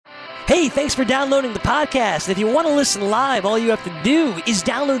Hey, thanks for downloading the podcast. If you want to listen live, all you have to do is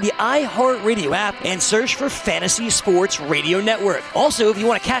download the iHeartRadio app and search for Fantasy Sports Radio Network. Also, if you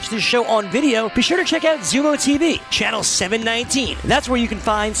want to catch this show on video, be sure to check out Zumo TV, channel 719. That's where you can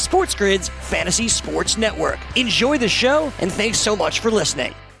find Sports Grid's Fantasy Sports Network. Enjoy the show, and thanks so much for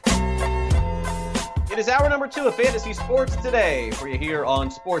listening. It is hour number 2 of Fantasy Sports Today for you here on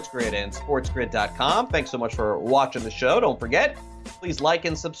Sports Grid and SportsGrid.com. Thanks so much for watching the show. Don't forget, please like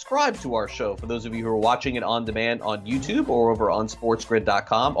and subscribe to our show for those of you who are watching it on demand on YouTube or over on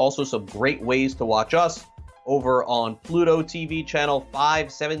SportsGrid.com. Also, some great ways to watch us over on Pluto TV channel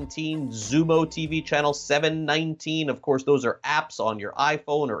 517, Zumo TV channel 719. Of course, those are apps on your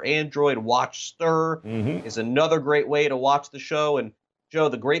iPhone or Android. Watch Stir is another great way to watch the show. And Joe,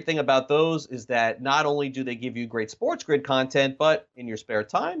 the great thing about those is that not only do they give you great Sports Grid content, but in your spare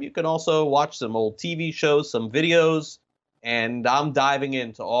time, you can also watch some old TV shows, some videos, and I'm diving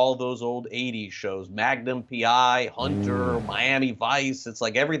into all those old 80s shows, Magnum P.I., Hunter, Miami Vice. It's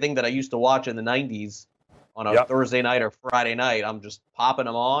like everything that I used to watch in the 90s on a Thursday night or Friday night. I'm just popping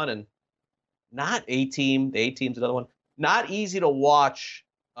them on, and not A-Team. The A-Team's another one. Not easy to watch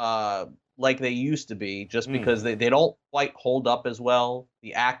like they used to be, just because they don't quite hold up as well.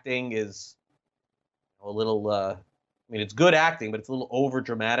 The acting is a little, I mean, it's good acting, but it's a little over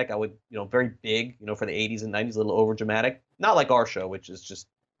dramatic. I would, very big, for the 80s and 90s, a little over dramatic. Not like our show, which is just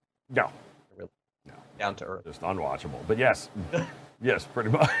really down to earth. Just unwatchable. But yes, yes, pretty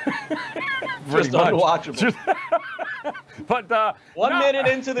much. Just unwatchable. But 1 minute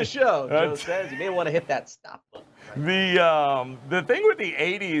into the show, Joe says you may want to hit that stop button. The thing with the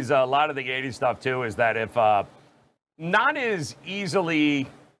 80s, a lot of the 80s stuff too, is that if not as easily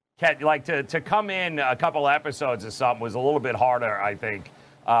to come in a couple episodes or something was a little bit harder, I think,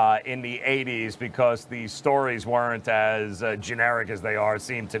 in the 80s, because the stories weren't as generic as they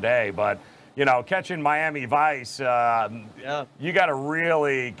seem today. But catching Miami Vice, you got to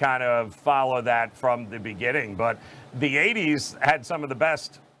really kind of follow that from the beginning. But the 80s had some of the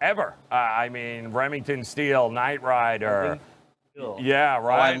best ever. I mean, Remington Steele, Knight Rider. Yeah,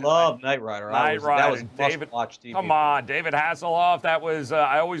 right. Oh, I love Knight Rider. That was must-watch TV. Come on, David Hasselhoff. That was,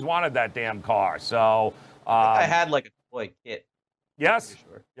 I always wanted that damn car. So I had like a toy kit. Yes.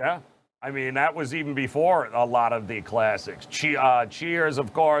 Sure. Yeah. I mean, that was even before a lot of the classics. Cheers,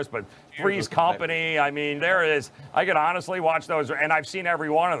 of course, but Three's Company. I mean, I could honestly watch those, and I've seen every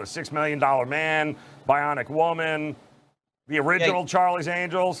one of them. $6 Million Man, Bionic Woman, the original Charlie's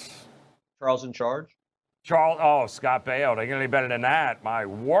Angels. Charles in Charge. Scott Baio. They get any better than that? My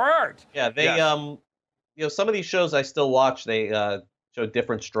word. Yeah, they some of these shows I still watch. They show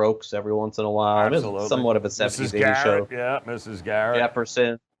different strokes every once in a while. Absolutely. Somewhat of a 70s, 80s show. Yeah, Mrs. Garrett.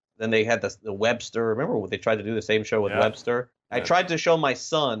 Jefferson. Then they had the Webster. Remember when they tried to do the same show with Webster? I tried to show my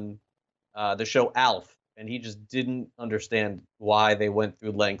son the show Alf, and he just didn't understand why they went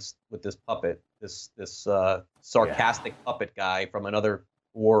through lengths with this puppet, this sarcastic puppet guy from another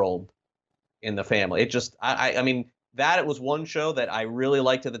world in the family. It just, I mean, it was one show that I really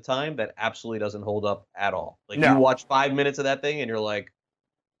liked at the time that absolutely doesn't hold up at all. You watch 5 minutes of that thing and you're like,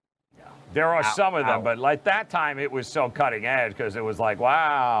 there are some of them, but like that time it was so cutting edge because it was like,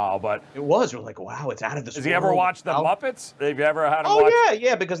 wow. But it was. You're like, wow, it's out of this world. Has he ever watched the Muppets? Have you ever had him watch? Oh,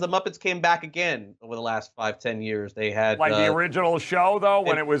 yeah, because the Muppets came back again over the last 5-10 years. They had the original show though,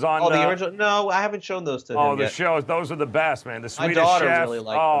 when it was on. The original. No, I haven't shown those to him. Oh, the shows. Those are the best, man. The Swedish Chef. My daughter really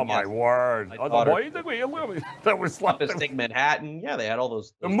liked them. My word. That was like Muppets Take Manhattan. Yeah, they had all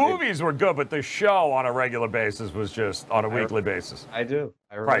those. The movies were good, but the show on a regular basis was just on a weekly basis. I do.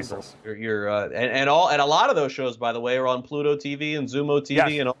 I remember. Priceless. And a lot of those shows, by the way, are on Pluto TV and Zumo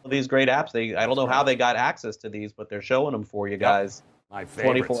TV and all of these great apps. I don't know how they got access to these, but they're showing them for you guys. My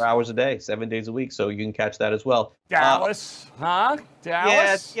favorites. 24 hours a day, 7 days a week, so you can catch that as well. Dallas,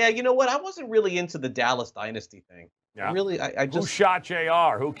 Dallas? Yeah, you know what? I wasn't really into the Dallas Dynasty thing. Yeah. I just... Who shot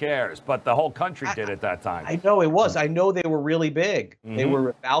JR? Who cares? But the whole country did at that time. I know it was. I know they were really big. They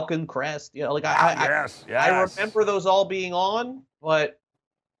were Falcon Crest. I remember those all being on, but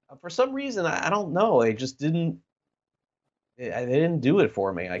for some reason, I don't know. They just didn't. They didn't do it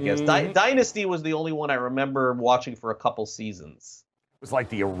for me, I guess. Dynasty was the only one I remember watching for a couple seasons. It was like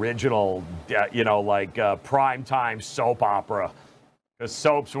the original, primetime soap opera. The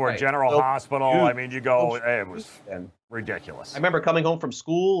soaps were General Hospital. I mean, it was ridiculous. I remember coming home from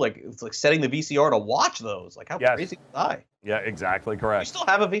school, it's like setting the VCR to watch those. Like, how crazy was I? Yeah, exactly correct. You still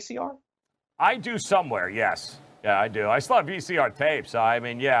have a VCR? I do somewhere, yes. Yeah, I do. I still have VCR tapes. I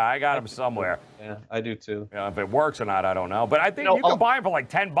mean, I got them somewhere. Yeah, I do too. If it works or not, I don't know. But I think you can buy them for like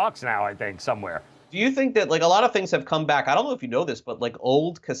 $10 now, I think, somewhere. Do you think that like a lot of things have come back? I don't know if you know this, but like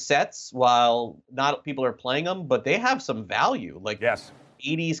old cassettes, while not people are playing them, but they have some value. Like Yes.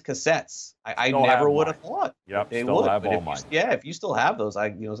 80s cassettes. I Still never have would have mine. thought Yep, they still would. have But all if mine. if you still have those,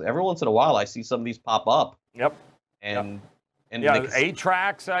 every once in a while I see some of these pop up. Yep. And and Yeah, they can-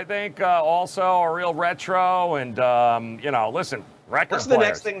 8-tracks, I think, also are real retro. And, listen, record what's the players.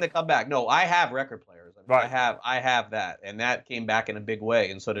 next thing to come back? No, I have record players. Right. I have that, and that came back in a big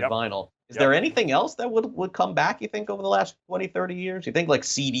way, and so did Yep. vinyl. Is Yep. there anything else that would come back, you think, over the last 20, 30 years? You think like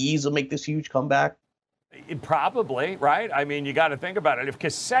CDs will make this huge comeback? Probably, right? I mean, you got to think about it. If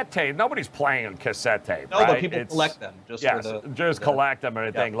cassette tape, nobody's playing on cassette tape, No, right? but people collect them. Just collect them and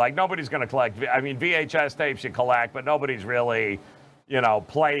everything. Yeah. Like, nobody's going to collect. I mean, VHS tapes you collect, but nobody's really,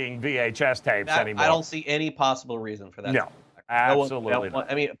 playing VHS tapes anymore. I don't see any possible reason for that. No, absolutely not.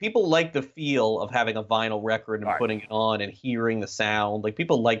 I mean, people like the feel of having a vinyl record and Right. putting it on and hearing the sound. Like,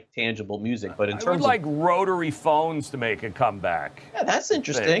 people like tangible music, but in I would terms of like rotary phones to make a comeback. yeah, that's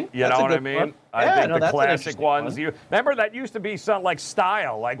interesting. You That's know a what I good mean? one. I Yeah, think no, the that's an classic interesting ones. one. Remember that used to be something like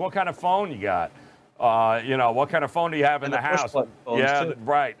style. Like, what kind of phone you got? What kind of phone do you have in And the the push house? button phones, Yeah, too.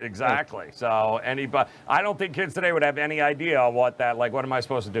 right, exactly. So I don't think kids today would have any idea what that. Like, what am I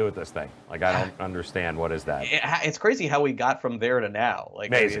supposed to do with this thing? Like, I don't understand what is that. It's crazy how we got from there to now. Like,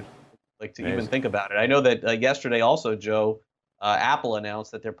 Amazing. To Amazing. even think about it. I know that yesterday also, Joe, Apple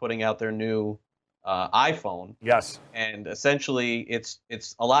announced that they're putting out their new iPhone, Yes. and essentially it's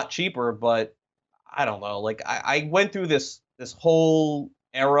a lot cheaper. But I don't know. Like I went through this whole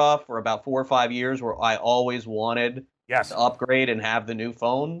era for about 4 or 5 years where I always wanted Yes. to upgrade and have the new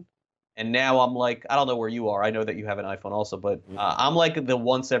phone. And now I'm like, I don't know where you are. I know that you have an iPhone also, but I'm like the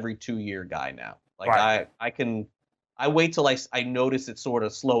once every 2 year guy now. Like Right. I wait till I notice it's sort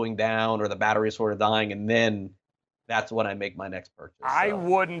of slowing down or the battery is sort of dying, and then that's when I make my next purchase. I So,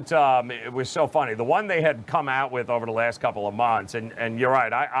 wouldn't. It was so funny. The one they had come out with over the last couple of months, and you're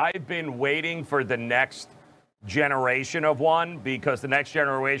right. I've been waiting for the next generation of one because the next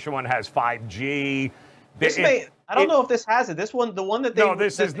generation one has 5G. I don't know if this has it. This one, the one that they No,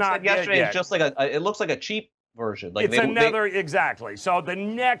 this that is they not said yesterday yet. is just like it looks like a cheap version. Like It's another exactly. So the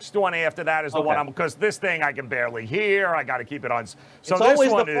next one after that is the one because this thing I can barely hear. I got to keep it on. So It's this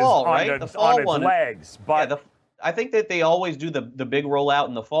always one the fall, is on, right? the, The fall on its one- legs, but I think that they always do the big rollout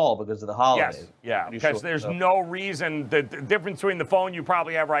in the fall because of the holidays. yes, yeah, Pretty because sure. there's So- no reason. The difference between the phone you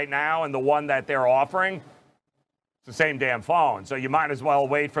probably have right now and the one that they're offering, it's the same damn phone. So you might as well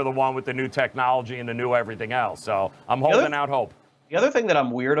wait for the one with the new technology and the new everything else. So I'm holding out hope. The other thing that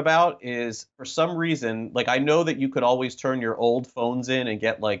I'm weird about is for some reason, like I know that you could always turn your old phones in and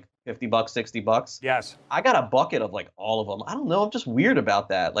get like $50, $60. Yes. I got a bucket of like all of them. I don't know. I'm just weird about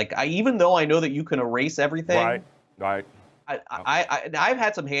that. Like even though I know that you can erase everything. Right. I've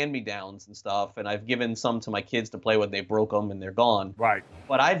had some hand-me-downs and stuff, and I've given some to my kids to play with. They broke them and they're gone. Right.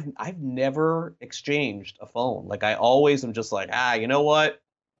 But I've never exchanged a phone. Like I always am just like, you know what?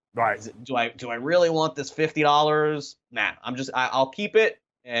 Right. Do I really want this $50? Nah, I'll keep it,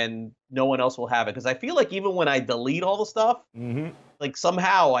 and no one else will have it because I feel like even when I delete all the stuff, like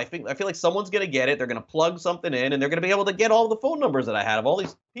somehow I feel like someone's gonna get it. They're gonna plug something in, and they're gonna be able to get all the phone numbers that I had of all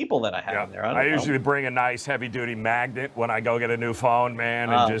these people that I have in there. I don't know. usually bring a nice heavy-duty magnet when I go get a new phone, man,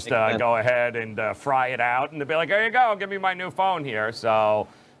 and just go ahead and fry it out, and they'll be like, "There you go, give me my new phone here." So.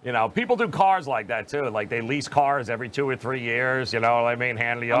 People do cars like that too. Like they lease cars every 2 or 3 years. You know what I mean?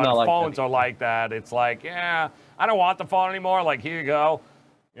 Handling on like phones that. are like that. It's like, I don't want the phone anymore. Like here you go.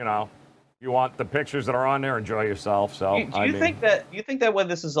 You want the pictures that are on there, enjoy yourself. So Do you think that when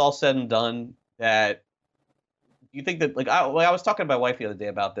this is all said and done, that you think that I was talking to my wife the other day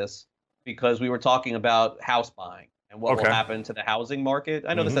about this because we were talking about house buying and what will happen to the housing market.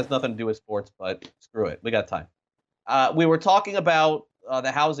 I know this has nothing to do with sports, but screw it, we got time. We were talking about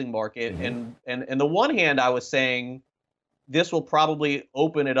the housing market, and the one hand I was saying this will probably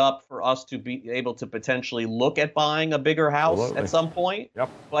open it up for us to be able to potentially look at buying a bigger house at some point. Yep.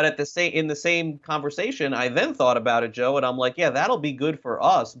 But in the same conversation, I then thought about it, Joe, and I'm like, yeah, that'll be good for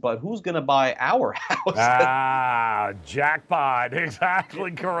us, but who's going to buy our house? Jackpot!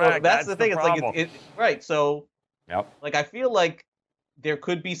 Exactly correct. Well, that's the thing. problem. It's like right. So, Yep. like I feel like there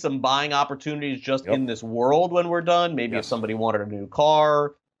could be some buying opportunities just in this world when we're done. Maybe if somebody wanted a new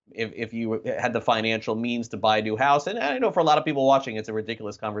car, if you had the financial means to buy a new house. And I know for a lot of people watching, it's a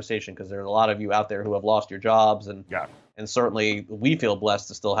ridiculous conversation because there's a lot of you out there who have lost your jobs. And certainly we feel blessed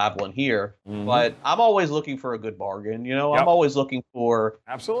to still have one here. But I'm always looking for a good bargain. I'm always looking for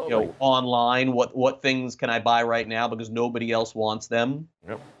absolutely online what things can I buy right now because nobody else wants them.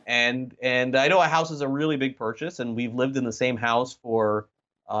 Yep. And I know a house is a really big purchase, and we've lived in the same house for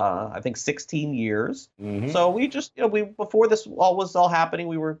I think 16 years. Mm-hmm. So we just, before this was all happening,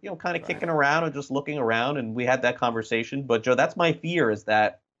 we were, kind of kicking around and just looking around, and we had that conversation. But Joe, that's my fear, is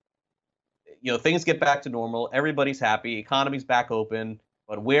that, things get back to normal, everybody's happy, economy's back open,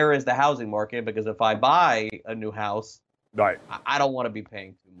 but where is the housing market? Because if I buy a new house, right, I don't want to be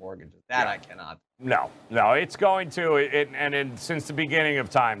paying 2 mortgages. That I cannot. No, it's going to, since the beginning of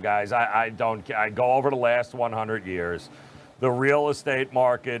time, guys, I go over the last 100 years. The real estate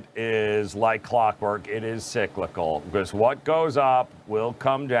market is like clockwork. It is cyclical, because what goes up will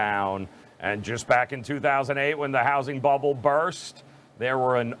come down. And just back in 2008, when the housing bubble burst, there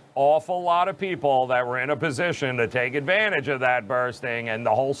were an awful lot of people that were in a position to take advantage of that bursting, and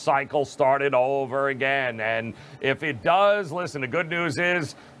the whole cycle started over again. And if it does, listen, the good news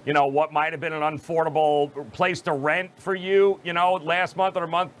is, what might have been an unaffordable place to rent for you, last month or the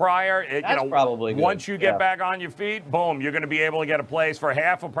month prior, That's probably good. Once you get back on your feet, boom, you're going to be able to get a place for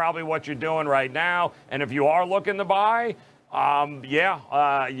half of probably what you're doing right now. And if you are looking to buy,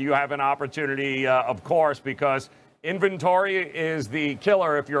 you have an opportunity, of course, because inventory is the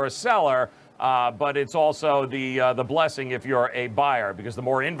killer if you're a seller, but it's also the blessing if you're a buyer, because the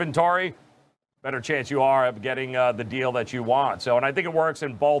more inventory, better chance you are of getting the deal that you want. So, and I think it works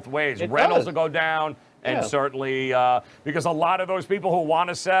in both ways. Rentals will go down, and certainly because a lot of those people who want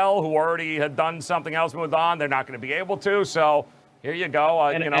to sell, who already had done something else, moved on, they're not going to be able to. So here you go.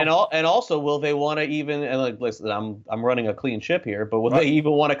 And also, will they want to even? And like, listen, I'm running a clean ship here, but will they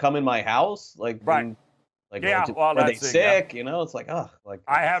even want to come in my house? Are they sick? It's like,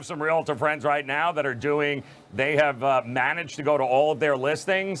 I have some realtor friends right now that are they have managed to go to all of their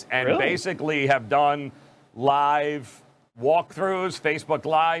listings and basically have done live walkthroughs, Facebook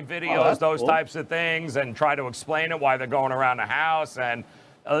Live videos, those types of things, and try to explain it while they're going around the house. And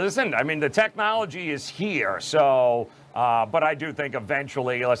listen, I mean, the technology is here. So, but I do think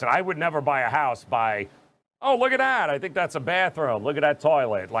eventually, listen, I would never buy a house by, oh, look at that. I think that's a bathroom. Look at that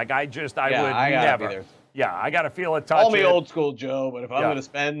toilet. Like, I would never. Yeah, I got to feel it, touch it. Call me old school Joe, but if I'm going to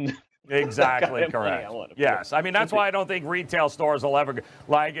spend... Exactly correct. Yes, I mean, that's why I don't think retail stores will ever,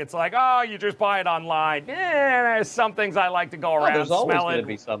 it's like, oh, you just buy it online. Yeah, there's some things I like to go around, there's always smell going it, to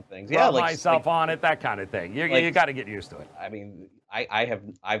be some things. rub myself on it, that kind of thing. You got to get used to it. I mean,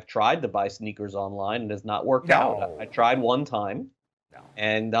 I've tried to buy sneakers online, and it's not worked out. I tried one time.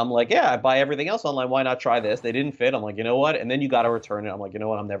 And I'm like, I buy everything else online. Why not try this? They didn't fit. I'm like, you know what? And then you got to return it. I'm like, you know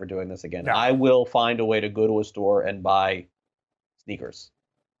what? I'm never doing this again. No. I will find a way to go to a store and buy sneakers.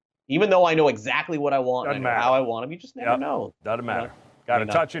 Even though I know exactly what I want and how I want them, you just never know. Doesn't matter. Got to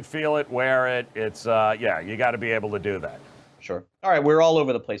touch it, feel it, wear it. It's, you got to be able to do that. Sure. All right, we're all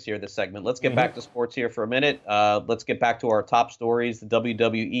over the place here this segment. Let's get back to sports here for a minute. Let's get back to our top stories. The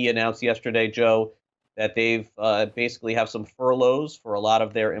WWE announced yesterday, Joe, that they've basically have some furloughs for a lot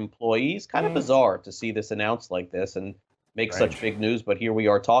of their employees. Kind of bizarre to see this announced like this and make such big news, but here we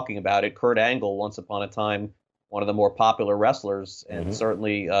are talking about it. Kurt Angle, once upon a time, one of the more popular wrestlers, and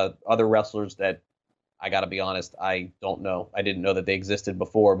certainly other wrestlers that, I got to be honest, I don't know. I didn't know that they existed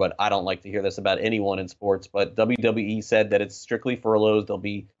before, but I don't like to hear this about anyone in sports. But WWE said that it's strictly furloughs. They'll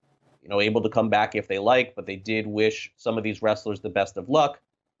be, able to come back if they like, but they did wish some of these wrestlers the best of luck.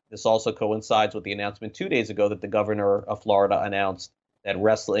 This also coincides with the announcement 2 days ago that the governor of Florida announced that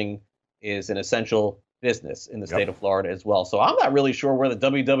wrestling is an essential business in the state of Florida as well. So I'm not really sure where the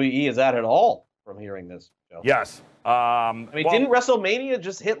WWE is at all from hearing this, Joe. Yes. Didn't WrestleMania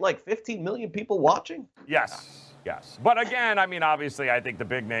just hit like 15 million people watching? Yes. But again, I mean, obviously, I think the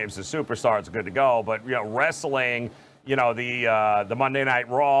big names, the superstars, are good to go. But, wrestling, the Monday Night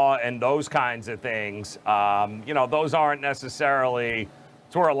Raw and those kinds of things, those aren't necessarily...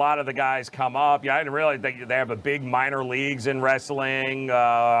 It's where a lot of the guys come up. I didn't realize they have a big minor leagues in wrestling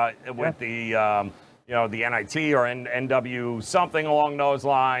with the NIT or NW, something along those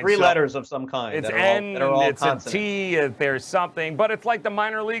lines. Three letters of some kind. It's N, it's a T, there's something. But it's like the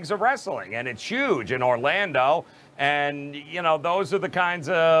minor leagues of wrestling, and it's huge in Orlando. And, those are the kinds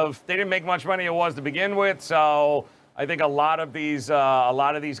of – they didn't make much money it was to begin with, so – I think a lot of these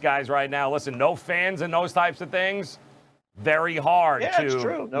guys right now, listen, no fans and those types of things – very hard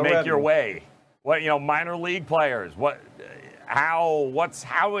to make your way. What minor league players?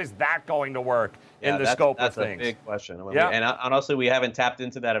 How is that going to work in the scope of things? That's a big question. And honestly, we haven't tapped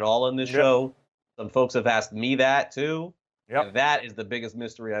into that at all in this show. Some folks have asked me that too. And that is the biggest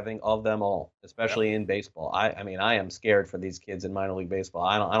mystery, I think, of them all, especially in baseball. I mean, I am scared for these kids in minor league baseball.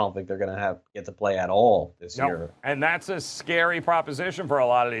 I don't think they're going to get to play at all this year. And that's a scary proposition for a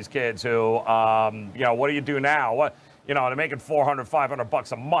lot of these kids who, what do you do now? they're making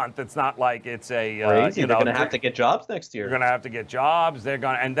 $400-$500 a month. It's not like it's a crazy. They're going to have to get jobs next year. They're going to have to get jobs.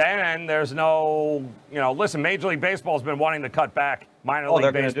 And then there's no, listen, Major League Baseball's been wanting to cut back minor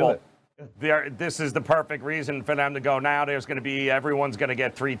league baseball. This is the perfect reason for them to go now. Everyone's going to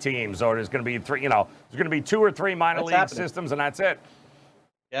get 3 teams, or there's going to be 3, there's going to be 2 or 3 minor league systems, and that's it.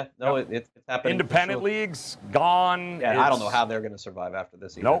 Yeah, no, it's happening. Independent leagues gone. Yeah, I don't know how they're going to survive after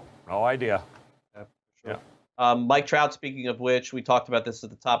this either. Nope, no idea. Yeah, for sure. Yeah. Mike Trout, speaking of which, we talked about this at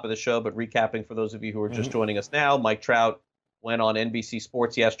the top of the show, but recapping for those of you who are just joining us now, Mike Trout went on NBC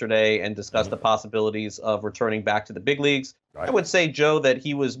Sports yesterday and discussed the possibilities of returning back to the big leagues. Right. I would say, Joe, that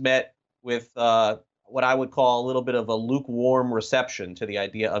he was met with what I would call a little bit of a lukewarm reception to the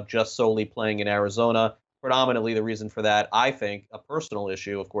idea of just solely playing in Arizona. Predominantly the reason for that, I think, a personal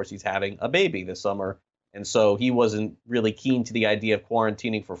issue. Of course, he's having a baby this summer, and so he wasn't really keen to the idea of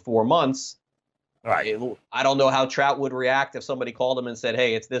quarantining for 4 months. Right. I don't know how Trout would react if somebody called him and said,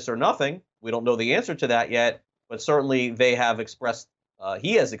 hey, it's this or nothing. We don't know the answer to that yet, but certainly they have expressed,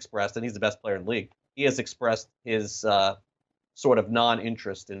 he has expressed, and he's the best player in the league, he has expressed his sort of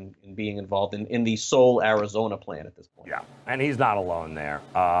non-interest in being involved in the sole Arizona plan at this point. Yeah, and he's not alone there.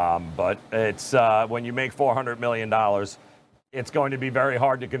 But it's when you make $400 million, it's going to be very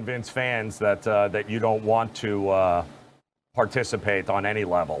hard to convince fans that you don't want to participate on any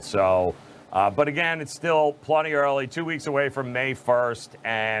level. So, but again, it's still plenty early, 2 weeks away from May 1st,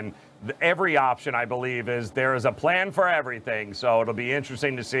 and every option, I believe, is there is a plan for everything. So it'll be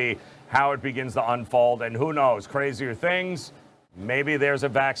interesting to see how it begins to unfold, and who knows, crazier things. Maybe there's a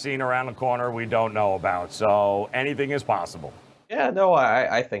vaccine around the corner we don't know about. So anything is possible. Yeah, no,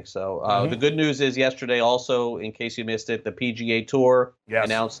 I think so. The good news is yesterday also, in case you missed it, the PGA Tour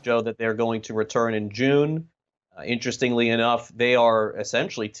announced, Joe, that they're going to return in June. Interestingly enough, they are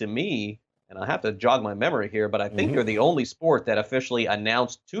essentially, to me, and I have to jog my memory here, but I think they're the only sport that officially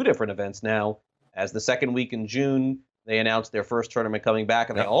announced 2 different events now. As the second week in June, they announced their first tournament coming back,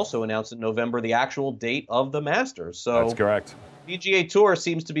 and they also announced in November the actual date of the Masters. So that's correct. PGA Tour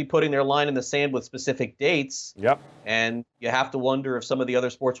seems to be putting their line in the sand with specific dates. Yep. And you have to wonder if some of the other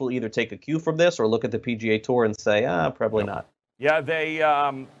sports will either take a cue from this or look at the PGA Tour and say, probably not. Yeah,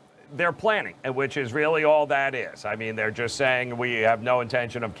 they're planning, which is really all that is. I mean, they're just saying we have no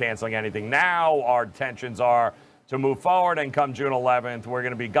intention of canceling anything now. Our intentions are to move forward, and come June 11th, we're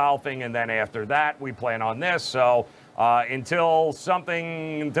going to be golfing, and then after that, we plan on this. So until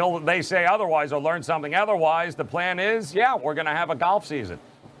they say otherwise or learn something otherwise, the plan is, we're going to have a golf season.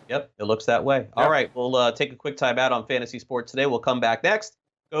 Yep, it looks that way. Yep. All right, we'll take a quick time out on Fantasy Sports today. We'll come back next,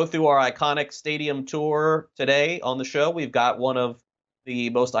 go through our iconic stadium tour today on the show. We've got one of the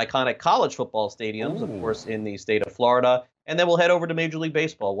most iconic college football stadiums, of course, in the state of Florida. And then we'll head over to Major League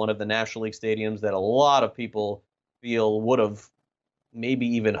Baseball, one of the National League stadiums that a lot of people feel would have maybe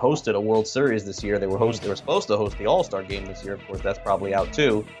even hosted a World Series this year. They were supposed to host the All-Star game this year. Of course, that's probably out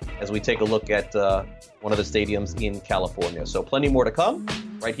too, as we take a look at one of the stadiums in California. So plenty more to come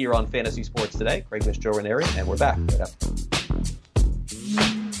right here on Fantasy Sports Today. Craig Mish, Joe Ranieri, and we're back right after.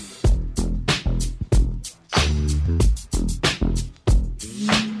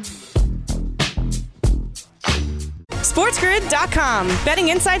 SportsGrid.com. Betting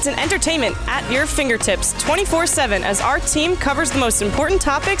insights and entertainment at your fingertips 24/7 as our team covers the most important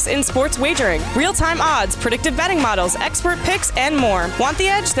topics in sports wagering. Real-time odds, predictive betting models, expert picks, and more. Want the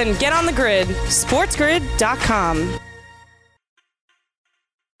edge? Then get on the grid. SportsGrid.com.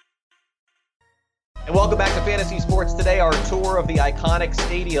 And welcome back to Fantasy Sports Today. Our tour of the iconic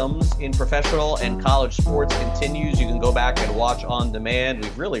stadiums in professional and college sports continues. You can go back and watch on demand.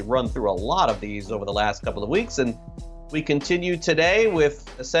 We've really run through a lot of these over the last couple of weeks, and we continue today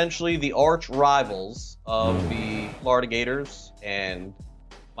with essentially the arch rivals of the Florida Gators and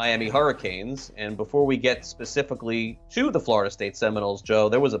Miami Hurricanes. And before we get specifically to the Florida State Seminoles, Joe,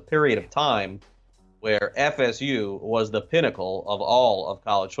 there was a period of time where FSU was the pinnacle of all of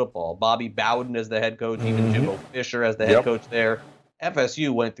college football. Bobby Bowden as the head coach, even Jimbo Fisher as the head coach there.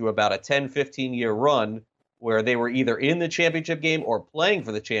 FSU went through about a 10, 15-year run where they were either in the championship game or playing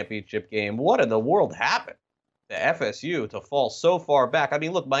for the championship game. What in the world happened to FSU to fall so far back? I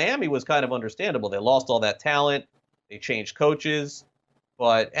mean, look, Miami was kind of understandable. They lost all that talent. They changed coaches.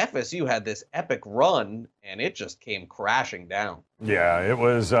 But FSU had this epic run, and it just came crashing down. Yeah, it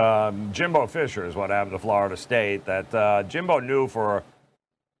was Jimbo Fisher is what happened to Florida State. That Jimbo knew for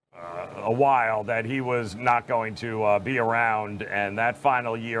a while that he was not going to be around, and that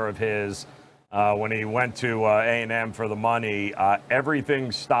final year of his, when he went to A&M for the money,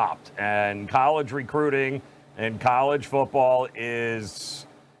 everything stopped. And college recruiting and college football is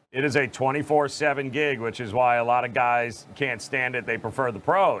It is a 24/7 gig, which is why a lot of guys can't stand it. They prefer the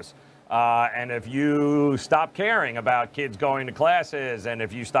pros. And if you stop caring about kids going to classes, and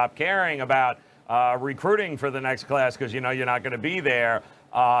if you stop caring about recruiting for the next class because you know you're not going to be there,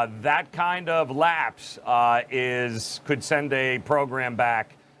 that kind of lapse could send a program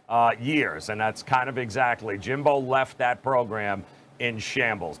back years. And that's kind of exactly. Jimbo left that program in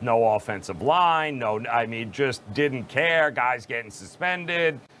shambles. No offensive line. Just didn't care. Guys getting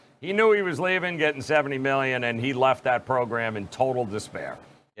suspended. He knew he was leaving, getting $70 million, and he left that program in total despair.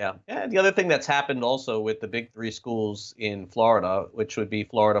 Yeah. And the other thing that's happened also with the big three schools in Florida, which would be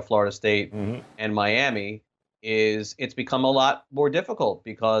Florida, Florida State, and Miami, is it's become a lot more difficult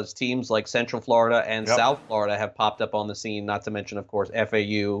because teams like Central Florida and South Florida have popped up on the scene, not to mention, of course,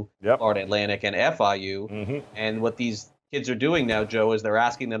 FAU, Florida Atlantic, and FIU. And what these kids are doing now, Joe, is they're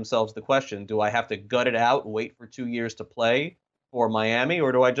asking themselves the question, do I have to gut it out and wait for 2 years to play for Miami,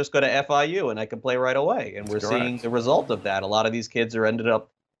 or do I just go to FIU and I can play right away? And we're seeing the result of that. A lot of these kids are ended up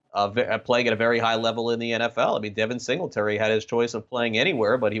playing at a very high level in the NFL. I mean, Devin Singletary had his choice of playing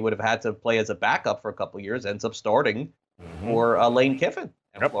anywhere, but he would have had to play as a backup for a couple of years, ends up starting for Lane Kiffin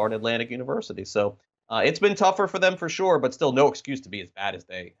at Florida Atlantic University. So it's been tougher for them for sure, but still no excuse to be as bad as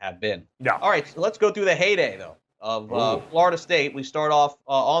they have been. Yeah. All right, so let's go through the heyday, though, of Florida State. We start off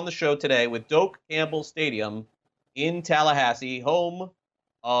on the show today with Doak Campbell Stadium in Tallahassee, home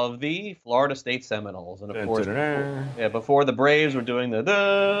of the Florida State Seminoles. And, of course, before the Braves were doing the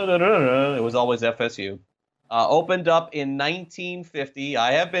it was always FSU. Opened up in 1950.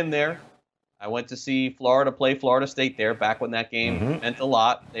 I have been there. I went to see Florida play Florida State there back when that game meant a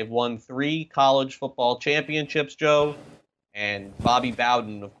lot. They've won 3 college football championships, Joe. And Bobby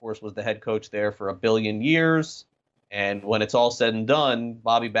Bowden, of course, was the head coach there for 1 billion years. And when it's all said and done,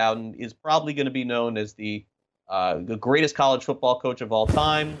 Bobby Bowden is probably going to be known as the greatest college football coach of all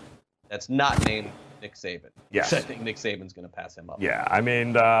time. That's not named Nick Saban. Yes. I think Nick Saban's going to pass him up. Yeah, I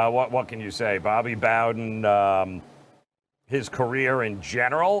mean, what can you say? Bobby Bowden, his career in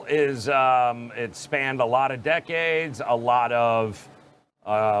general is it spanned a lot of decades, a lot of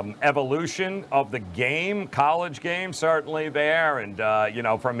evolution of the game, college game certainly there,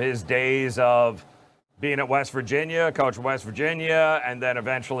 and from his days of being at West Virginia, coach of West Virginia, and then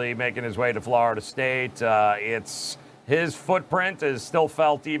eventually making his way to Florida State. His footprint is still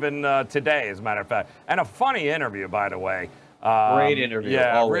felt even today, as a matter of fact. And a funny interview, by the way. Great interview.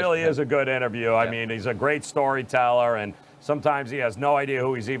 Yeah, always. really is a good interview. Yeah. I mean, he's a great storyteller, and sometimes he has no idea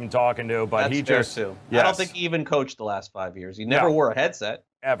who he's even talking to, but That's he fair just... too. Yes. I don't think he even coached the last 5 years. He never wore a headset.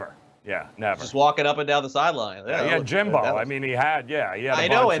 Ever. Yeah, never. Just walking up and down the sideline. Yeah, Jimbo. I mean, he had. I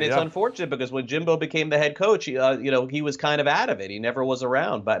know, and it's unfortunate because when Jimbo became the head coach, he was kind of out of it. He never was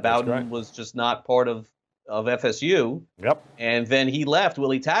around. But Bowden was just not part of FSU. Yep. And then he left.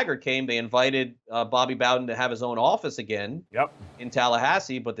 Willie Taggart came. They invited Bobby Bowden to have his own office again. Yep. In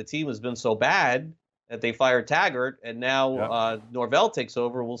Tallahassee, but the team has been so bad that they fired Taggart, and now Norvell takes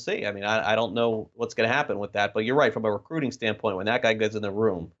over. We'll see. I mean, I don't know what's going to happen with that, but you're right from a recruiting standpoint. When that guy gets in the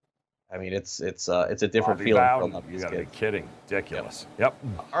room, I mean, it's a different Bobby feeling. Bowden, for a lot of you these got to be kids. kidding. Ridiculous. Yep.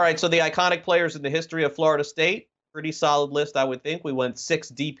 All right, so the iconic players in the history of Florida State. Pretty solid list, I would think. We went 6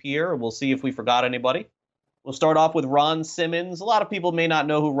 deep here, and we'll see if we forgot anybody. We'll start off with Ron Simmons. A lot of people may not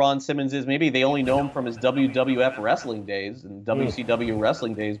know who Ron Simmons is. Maybe they only know him from his WWF wrestling days and WCW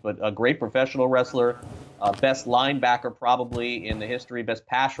wrestling days, but a great professional wrestler, best linebacker probably in the history, best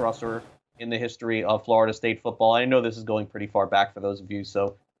pass rusher in the history of Florida State football. I know this is going pretty far back for those of you,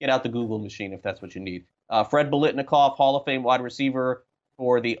 so get out the Google machine if that's what you need. Fred Biletnikoff, Hall of Fame wide receiver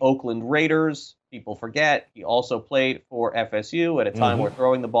for the Oakland Raiders. People forget he also played for FSU at a time where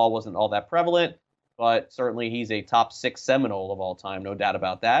throwing the ball wasn't all that prevalent, but certainly he's a top 6 Seminole of all time, no doubt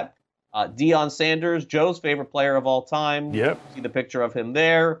about that. Deion Sanders, Joe's favorite player of all time. Yep. See the picture of him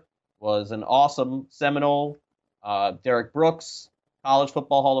there. Was an awesome Seminole. Derek Brooks, College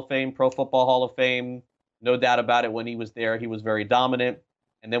Football Hall of Fame, Pro Football Hall of Fame. No doubt about it. When he was there, he was very dominant.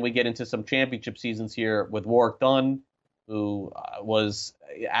 And then we get into some championship seasons here with Warwick Dunn, who was,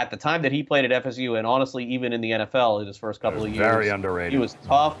 at the time that he played at FSU, and honestly, even in the NFL in his first couple of years, very underrated. He was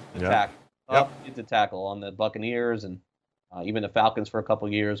tough to tackle. To tackle on the Buccaneers and even the Falcons for a couple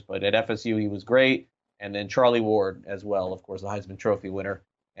of years. But at FSU, he was great. And then Charlie Ward as well, of course, the Heisman Trophy winner,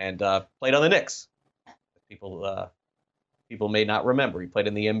 and played on the Knicks. People may not remember. He played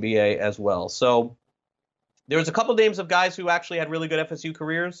in the NBA as well. So there was a couple names of guys who actually had really good FSU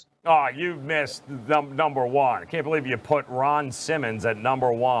careers. Oh, you missed number 1. I can't believe you put Ron Simmons at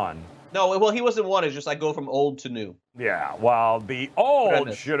number 1. No, well, he wasn't one. It's just I go from old to new. Yeah, well, the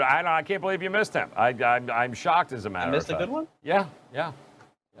old should I can't believe you missed him. I'm shocked as a matter of fact. I missed a good one? Yeah.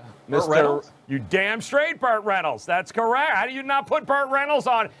 Burt Reynolds? You damn straight, Burt Reynolds. That's correct. How do you not put Burt Reynolds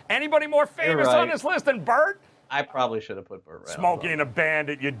on? Anybody more famous on this list than Burt? I probably should have put Burt Reynolds. Smokey and a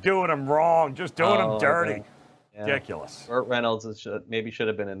Bandit. You're doing him wrong. Just doing him dirty. Okay. Yeah. Ridicululous. Burt Reynolds maybe should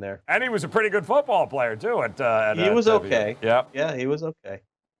have been in there. And he was a pretty good football player, too. He was okay. Yep. Yeah, he was okay.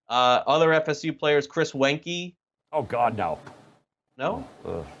 Other FSU players, Chris Wenke. Oh, God, no. No?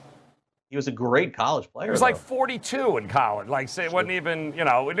 Ugh. He was a great college player. He was like 42 in college. Like, say, it wasn't even,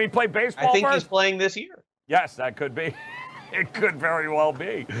 did he play baseball I think first? he's playing this year. Yes, that could be. It could very well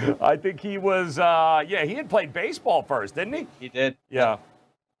be. I think he was, he had played baseball first, didn't he? He did. Yeah.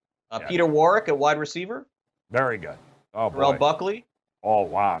 Peter Warwick at wide receiver. Very good. Oh, boy. Terrell Buckley. Oh,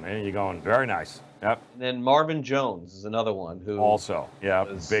 wow, man. You're going very nice. Yep. And then Marvin Jones is another one who also, big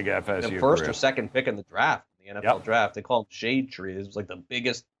FSU. The first career. or second pick in the draft, the NFL draft. They call him Shade Tree. It was like the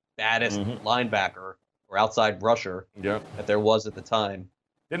biggest, baddest linebacker or outside rusher that there was at the time.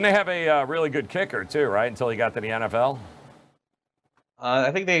 Didn't they have a really good kicker, too, right, until he got to the NFL?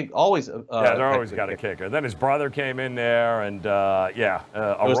 I think they always they always got a kicker. Then his brother came in there, and, it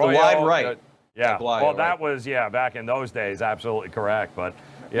was the wide right. Well, that was, back in those days, absolutely correct. But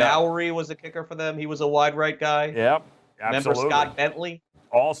Bowery was a kicker for them. He was a wide right guy. Yep, absolutely. Remember Scott Bentley?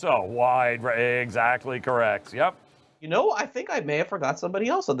 Also wide right, exactly correct. Yep. I think I may have forgot somebody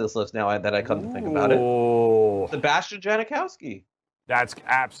else on this list now that I come to think about it. Sebastian Janikowski. That's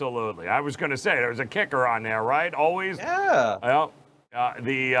absolutely. I was going to say, there was a kicker on there, right? Always? Yeah. Well,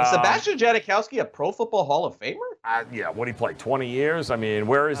 is Sebastian Janikowski a Pro Football Hall of Famer? What did he play? 20 years? I mean,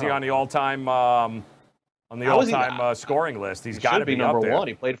 where is he on the all-time scoring list? He's got to be number up there. one.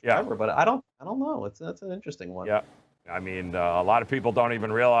 He played forever, but I don't know. That's an interesting one. Yeah. I mean, a lot of people don't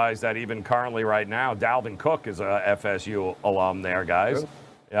even realize that even currently right now, Dalvin Cook is a FSU alum there, guys. True.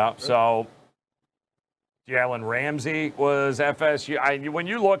 Yeah. True. So Jalen Ramsey was FSU. When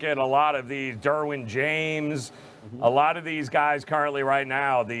you look at a lot of these, Derwin James, a lot of these guys currently right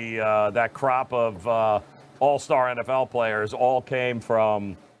now, that crop of all-star NFL players all came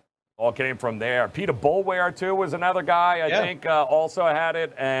from there. Peter Boulware, too, was another guy I think also had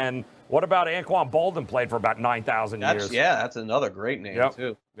it. And what about Anquan Bolden? Played for about 9,000 years. Yeah, that's another great name,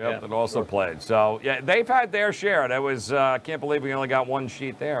 too. Yep, that also played. So, they've had their share. That was, I can't believe we only got one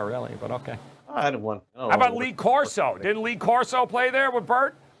sheet there, really, but okay. I had one. How about Lee Corso? Didn't Lee Corso play there with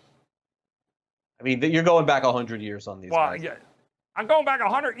Burt? I mean, you're going back 100 years on these guys. Yeah. I'm going back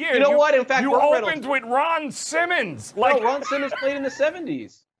 100 years. You know what? In fact, you opened with Ron Simmons. Ron Simmons played in the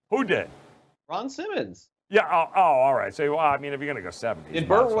 70s. Who did? Ron Simmons. Yeah. all right. So, I mean, if you're going to go 70s. Did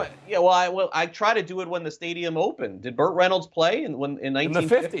Burt? Yeah. Well, I try to do it when the stadium opened. Did Burt Reynolds play in the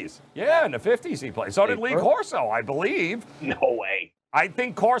 50s? Yeah, in the 50s he played. So did Lee Corso, I believe. No way. I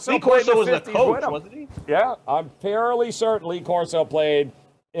think Corso Lee played Corso in the 50s was the coach, with him. wasn't he? Yeah, I'm fairly certain Lee Corso played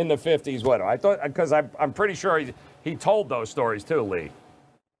in the 50s with him. I thought, because I'm pretty sure he told those stories too, Lee.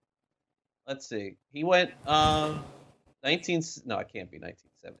 Let's see. He went No, it can't be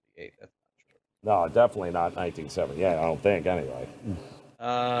 1978. That's No, definitely not 1970. Yeah, I don't think anyway.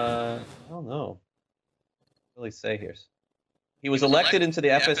 I don't know. What really say here? He was elected into the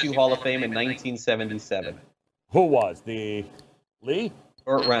FSU Hall of Fame in 1977. Who was the Lee?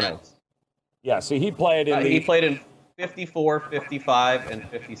 Burt Reynolds. Yeah, see, he played in he played in 54, 55, and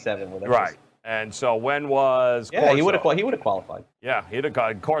 57 with FSU. Right. And so when was Corso? Yeah, he would have qualified. Yeah, he'd have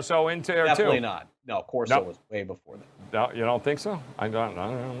got Corso into there Definitely too. not. No, Corso was way before that. No, you don't think so? I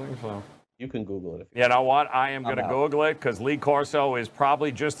don't think so. You can Google it. You know what? I am going to Google it because Lee Corso is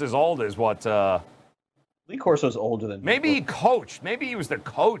probably just as old as what. Lee Corso's older than. Maybe he coached. Maybe he was the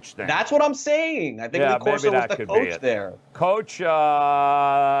coach then. That's what I'm saying. I think Lee Corso was the coach there. Coach,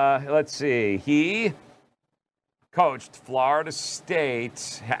 let's see. He coached Florida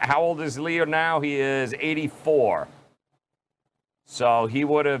State. How old is Lee now? He is 84. So he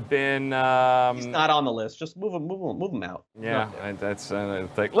would have been. He's not on the list. Just move him out. Yeah, that's the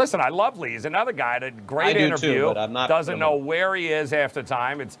thing. Listen, I love Lee. He's another guy that great interview. Too, but I'm not doesn't know where he is half the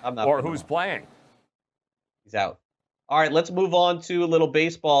time. Or who's playing. He's out. All right, let's move on to a little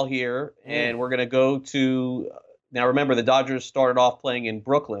baseball here, and we're going to go to. Now, remember, the Dodgers started off playing in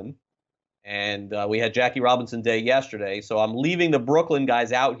Brooklyn, and we had Jackie Robinson Day yesterday. So I'm leaving the Brooklyn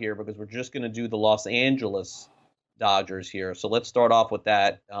guys out here because we're just going to do the Los Angeles Dodgers here. So let's start off with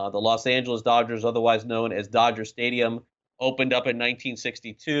that. The Los Angeles Dodgers, otherwise known as Dodger Stadium, opened up in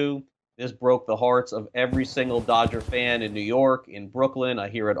 1962. This broke the hearts of every single Dodger fan in New York, in Brooklyn. I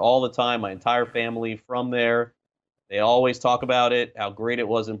hear it all the time. My entire family from there. They always talk about it, how great it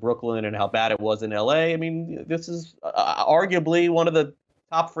was in Brooklyn and how bad it was in L.A. I mean, this is arguably one of the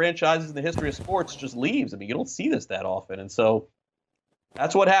top franchises in the history of sports just leaves. I mean, you don't see this that often. And so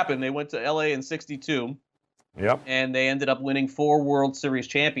That's what happened. They went to LA in 62. Yep. And they ended up winning 4 World Series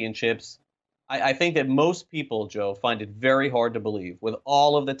championships. I think that most people, Joe, find it very hard to believe with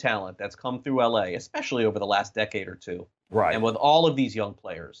all of the talent that's come through LA, especially over the last decade or two. Right. And with all of these young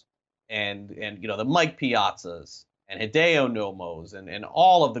players and the Mike Piazzas and Hideo Nomos and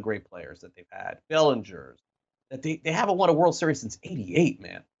all of the great players that they've had, Bellingers, that they haven't won a World Series since 88,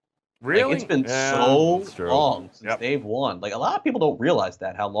 man. Really? Like, it's been so long since they've won. Like, a lot of people don't realize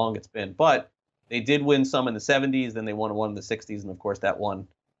that, how long it's been. But they did win some in the 70s, then they won one in the 60s, and, of course, that one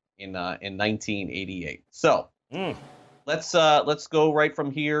in 1988. So let's go right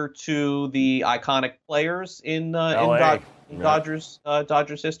from here to the iconic players in Dodgers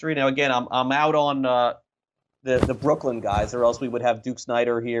history. Now, again, I'm out on the Brooklyn guys, or else we would have Duke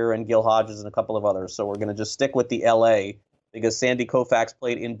Snider here and Gil Hodges and a couple of others. So we're going to just stick with the L.A., because Sandy Koufax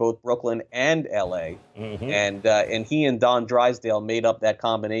played in both Brooklyn and L.A., and he and Don Drysdale made up that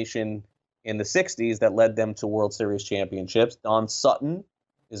combination in the 60s that led them to World Series championships. Don Sutton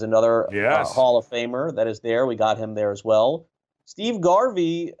is another Hall of Famer that is there. We got him there as well. Steve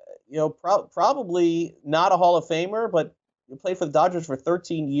Garvey, probably not a Hall of Famer, but he played for the Dodgers for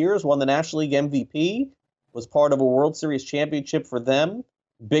 13 years, won the National League MVP, was part of a World Series championship for them.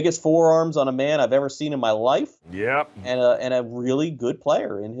 Biggest forearms on a man I've ever seen in my life. Yep. And a really good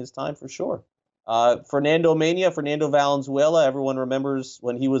player in his time for sure. Fernando Valenzuela, everyone remembers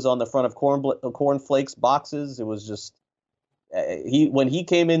when he was on the front of cornflakes boxes. It was just when he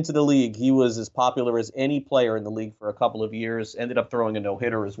came into the league, he was as popular as any player in the league for a couple of years. Ended up throwing a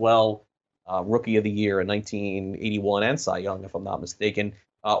no-hitter as well. Rookie of the Year in 1981 and Cy Young, if I'm not mistaken.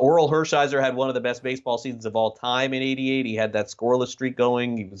 Orel Hershiser had one of the best baseball seasons of all time in '88. He had that scoreless streak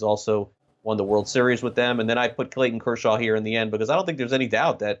going. He was also won the World Series with them. And then I put Clayton Kershaw here in the end because I don't think there's any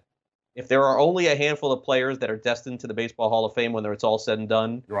doubt that if there are only a handful of players that are destined to the Baseball Hall of Fame when it's all said and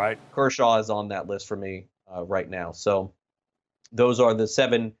done, right, Kershaw is on that list for me right now. So those are the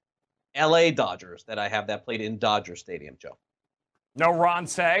 7 L.A. Dodgers that I have that played in Dodger Stadium, Joe. No Ron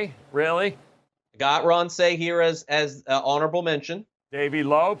Cey, really? I got Ron Cey here as honorable mention. Davey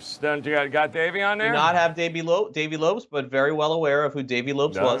Lopes, then you got Davey on there? Do not have Davey Lopes, but very well aware of who Davey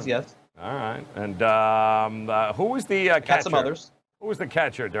Lopes was, yes. All right. And who was the catcher? Got some others. Who was the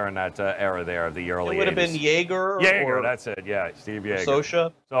catcher during that era there of the early 80s? It would have been Yeager. Yeager, that's it. Yeah, Steve Yeager.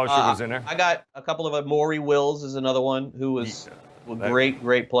 Socha. Socha was in there. I got a couple of Maury Wills is another one who was a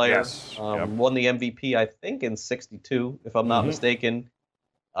great player. Yes. Won the MVP, I think, in 62, if I'm not mistaken.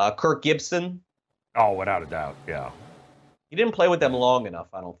 Kirk Gibson. Oh, without a doubt, yeah. He didn't play with them long enough,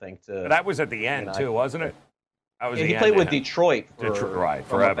 I don't think. But that was at the end, too, wasn't it? That was he played with Detroit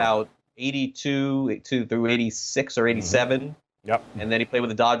from about 82 through 86 or 87. Yep. And then he played with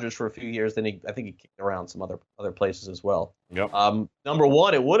the Dodgers for a few years. Then I think he kicked around some other places as well. Yep. Number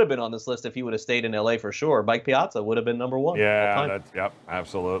one, it would have been on this list if he would have stayed in L.A. for sure. Mike Piazza would have been number one. Yeah,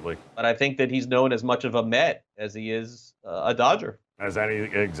 absolutely. But I think that he's known as much of a Met as he is a Dodger.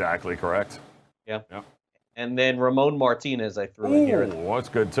 Exactly correct. Yeah. Yep. And then Ramon Martinez, I threw in here. Oh, that's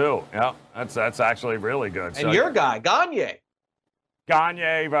good too. Yeah, that's actually really good. And your guy, Gagne.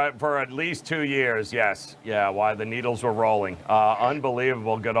 Gagne for at least 2 years, yes. Yeah, why the needles were rolling.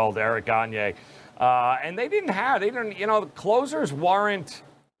 Unbelievable, good old Eric Gagne. And the closers weren't,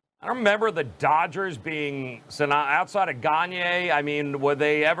 I don't remember the Dodgers being, outside of Gagne, I mean, were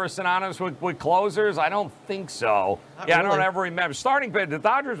they ever synonymous with closers? I don't think so. Not really. I don't ever remember. The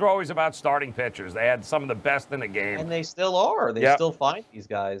Dodgers were always about starting pitchers. They had some of the best in the game. And they still are. They still find these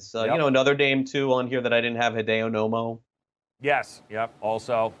guys. Another name, too, on here that I didn't have, Hideo Nomo. Yes. Yep.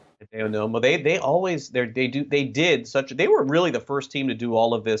 Also, Hideo Nomo. They were really the first team to do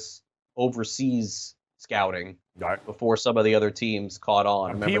all of this overseas scouting before some of the other teams caught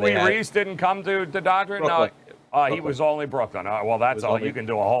on. Pee Wee Reese didn't come to Dodger? Brooklyn. No, he was only Brooklyn. Well, that's all. You can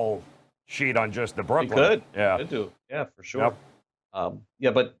do a whole sheet on just the Brooklyn. You could. Yeah. You could do. Yeah, for sure.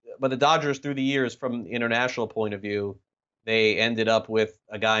 Yep. But the Dodgers, through the years, from the international point of view, they ended up with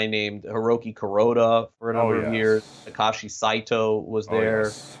a guy named Hiroki Kuroda for a number of years. Takashi Saito was there.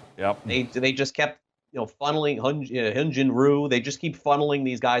 Yes. Yep. They just kept funneling Hyunjin Ryu. They just keep funneling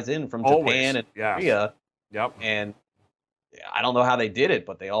these guys in from Japan and Korea. Yep. And I don't know how they did it,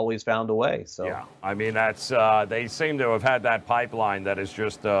 but they always found a way. So yeah, I mean that's they seem to have had that pipeline that has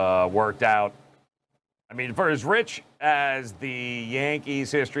just worked out. I mean, for as rich as the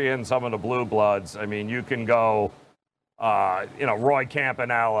Yankees history and some of the Blue Bloods, I mean, you can go. Roy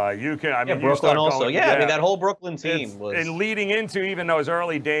Campanella. You can. I mean, Brooklyn also. I mean, that whole Brooklyn team was. And leading into even those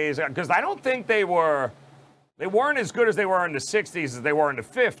early days, because I don't think they were They weren't as good as they were in the 60s as they were in the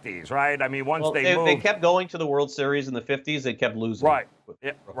 50s, right? I mean, once they moved. They kept going to the World Series in the 50s. They kept losing. Right.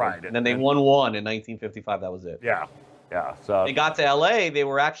 Yeah, right. And then they won one in 1955. That was it. Yeah. Yeah. So they got to L.A. They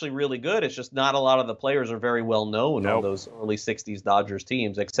were actually really good. It's just not a lot of the players are very well known on those early 60s Dodgers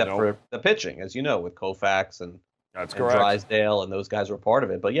teams, except for the pitching, as you know, with Koufax and Drysdale, and those guys were part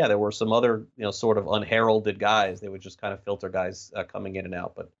of it. But yeah, there were some other, sort of unheralded guys. They would just kind of filter guys coming in and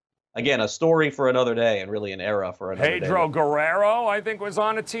out. But again, a story for another day, and really an era for another day. Pedro Guerrero, I think, was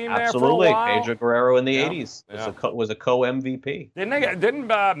on a team there for a while. Pedro Guerrero in the 80s was a co-MVP. Didn't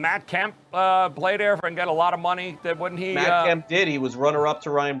Matt Kemp play there and get a lot of money? Wouldn't he? Matt Kemp did. He was runner-up to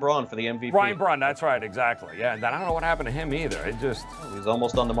Ryan Braun for the MVP. Ryan Braun, that's right, exactly. Yeah, and I don't know what happened to him either. He was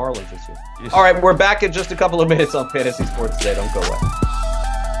almost on the Marlins this year. All right, we're back in just a couple of minutes on Fantasy Sports Today. Don't go away.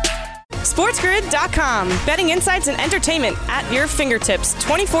 SportsGrid.com. Betting insights and entertainment at your fingertips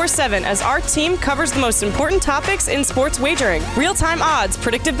 24/7 as our team covers the most important topics in sports wagering. Real-time odds,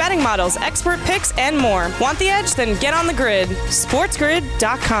 predictive betting models, expert picks, and more. Want the edge? Then get on the grid.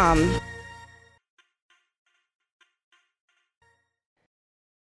 SportsGrid.com.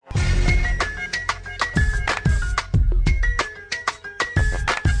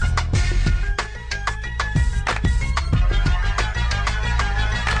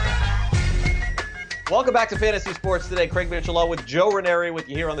 Welcome back to Fantasy Sports Today. Craig Mitchell with Joe Ranieri with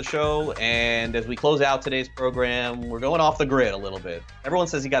you here on the show. And as we close out today's program, we're going off the grid a little bit. Everyone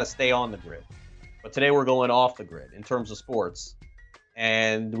says you got to stay on the grid. But today we're going off the grid in terms of sports.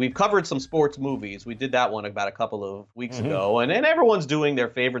 And we've covered some sports movies. We did that one about a couple of weeks ago. And everyone's doing their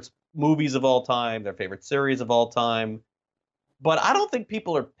favorite movies of all time, their favorite series of all time. But I don't think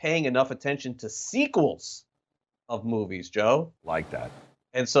people are paying enough attention to sequels of movies, Joe. Like that.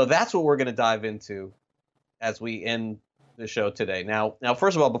 And so that's what we're going to dive into as we end the show today. Now,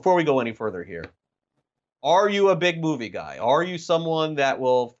 first of all, before we go any further here, are you a big movie guy? Are you someone that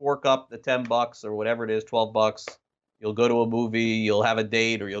will fork up the $10 or whatever it is, $12? You'll go to a movie, you'll have a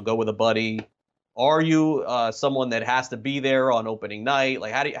date, or you'll go with a buddy. Are you someone that has to be there on opening night?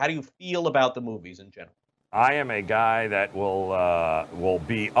 Like, how do you feel about the movies in general? I am a guy that will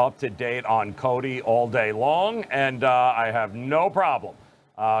be up to date on Cody all day long, and I have no problem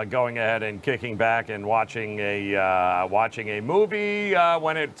going ahead and kicking back and watching a movie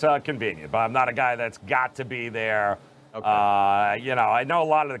when it's convenient. But I'm not a guy that's got to be there. Okay. I know a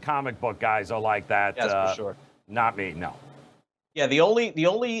lot of the comic book guys are like that. Yes, for sure. Not me, no. Yeah, the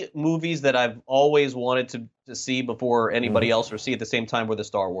only movies that I've always wanted to see before anybody else or see at the same time were the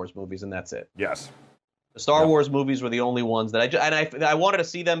Star Wars movies, and that's it. Yes. The Star Wars movies were the only ones that I wanted to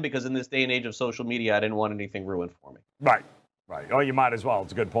see them because in this day and age of social media, I didn't want anything ruined for me. Right. Oh, you might as well.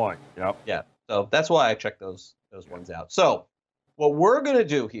 It's a good point. Yep. Yeah. So that's why I checked those ones out. So what we're going to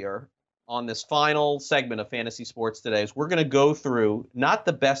do here on this final segment of Fantasy Sports Today is we're going to go through not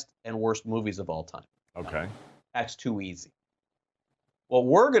the best and worst movies of all time. Okay. That's too easy. What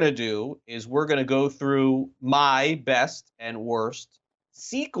we're going to do is we're going to go through my best and worst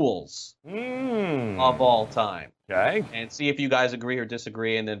sequels of all time. Okay. And see if you guys agree or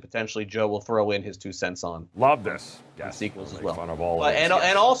disagree, and then potentially Joe will throw in his 2 cents on. Love this. Yes. Sequels as well. Fun of all and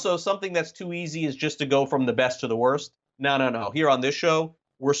also something that's too easy is just to go from the best to the worst. No. Here on this show,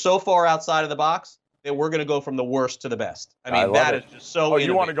 we're so far outside of the box that we're going to go from the worst to the best. I mean, that is just so. Oh,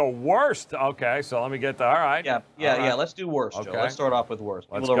 you want to go worst? Okay, so let me get the. All right. Yeah. Let's do worst, okay. Joe. Let's start off with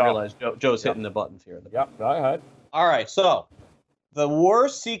worst. People don't realize Joe's hitting the buttons here. Yep. Go ahead. All right. So the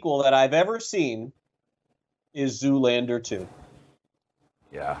worst sequel that I've ever seen is Zoolander 2.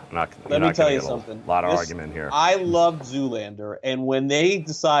 Yeah, let me tell you something. A lot of argument here. I loved Zoolander, and when they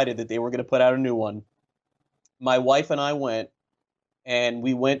decided that they were going to put out a new one, my wife and I went, and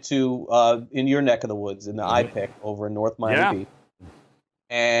we went to in your neck of the woods in the iPic over in North Miami Beach.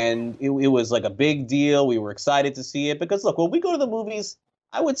 And it was like a big deal. We were excited to see it because, look, when we go to the movies,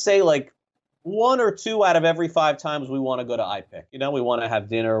 I would say like 1 or 2 out of every 5 times we want to go to iPic. We want to have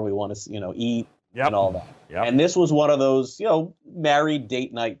dinner, we want to, eat. Yep. And all that. Yep. And this was one of those, married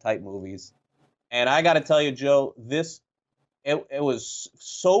date night type movies. And I got to tell you, Joe, it was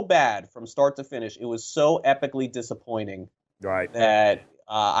so bad from start to finish. It was so epically disappointing that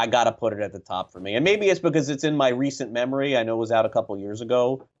I got to put it at the top for me. And maybe it's because it's in my recent memory. I know it was out a couple years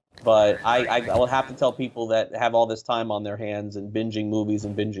ago. But I will have to tell people that have all this time on their hands and binging movies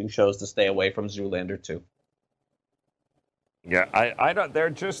and binging shows to stay away from Zoolander 2. Yeah, I don't.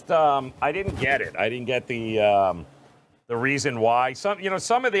 They're just. I didn't get it. I didn't get the reason why. Some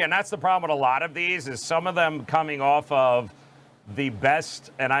of the, and that's the problem with a lot of these is some of them coming off of the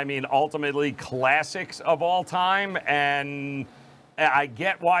best, and I mean ultimately classics of all time, and I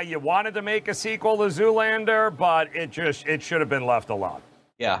get why you wanted to make a sequel to Zoolander, but it should have been left alone.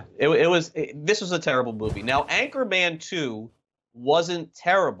 Yeah, this was a terrible movie. Now, Anchorman 2 wasn't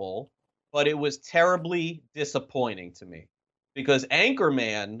terrible, but it was terribly disappointing to me because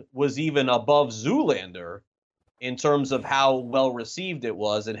Anchorman was even above Zoolander in terms of how well received it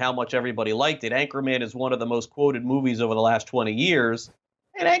was and how much everybody liked it. Anchorman is one of the most quoted movies over the last 20 years,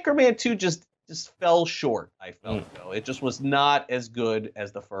 and Anchorman 2 just fell short, I felt. Though. It just was not as good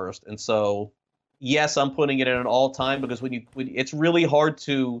as the first. And so, yes, I'm putting it in an all-time because it's really hard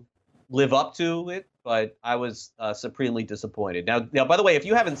to live up to it, but I was supremely disappointed. Now, by the way, if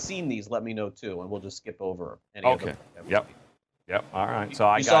you haven't seen these, let me know too, and we'll just skip over any of them. Yep. All right.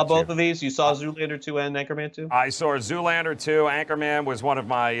 So you saw both of these? You saw Zoolander 2 and Anchorman 2? I saw Zoolander 2. Anchorman was one of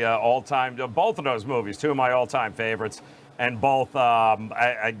my all-time, both of those movies, two of my all-time favorites. And both,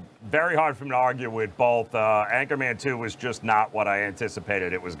 very hard for me to argue with both. Anchorman 2 was just not what I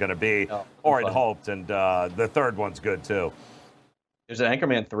anticipated it was going to be, or had hoped. And the third one's good, too. Is it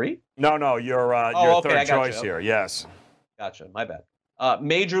Anchorman 3? No, your third choice here, yes. Gotcha, my bad.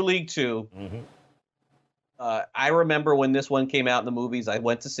 Major League 2. Mm-hmm. I remember when this one came out in the movies, I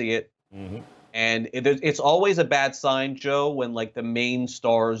went to see it. Mm-hmm. And it's always a bad sign, Joe, when like the main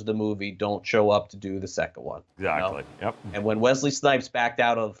stars of the movie don't show up to do the second one. Exactly. You know? Yep. And when Wesley Snipes backed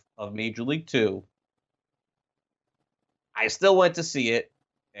out of Major League 2, I still went to see it.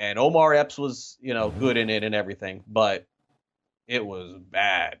 And Omar Epps was, good in it and everything, but it was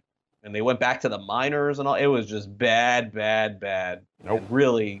bad. And they went back to the minors and all. It was just bad. Nope. And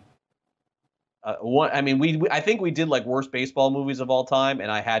really. I think we did like worst baseball movies of all time,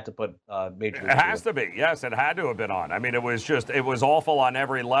 and I had to put Major League. It has to be, yes, it had to have been on. I mean, it was awful on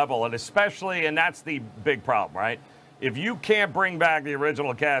every level, and especially, and that's the big problem, right? If you can't bring back the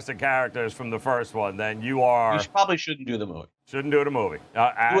original cast of characters from the first one, then you probably shouldn't do the movie. Shouldn't do the movie.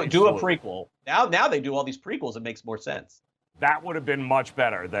 Do a prequel. Now they do all these prequels. It makes more sense. That would have been much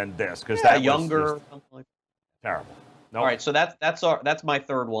better than this because younger. Was something terrible. Nope. All right, so that's my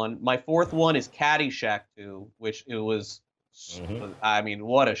third one. My fourth one is Caddyshack 2, which it was. Mm-hmm. I mean,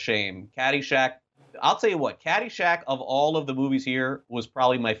 what a shame. Caddyshack. I'll tell you what. Caddyshack of all of the movies here was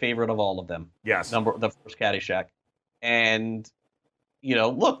probably my favorite of all of them. Yes. The first Caddyshack, and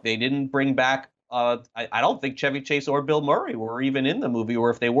look, they didn't bring back. I don't think Chevy Chase or Bill Murray were even in the movie, or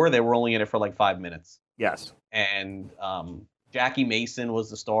if they were only in it for like 5 minutes. Yes. And Jackie Mason was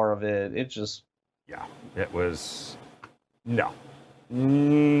the star of it. It just. Yeah, it was. No.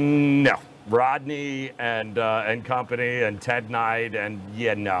 Rodney and company and Ted Knight and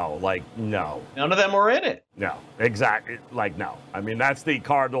no. None of them were in it. No, exactly. No. I mean, that's the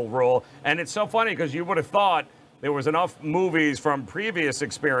cardinal rule. And it's so funny because you would have thought there was enough movies from previous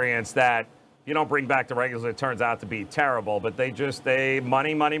experience that you don't bring back the regulars. It turns out to be terrible, but they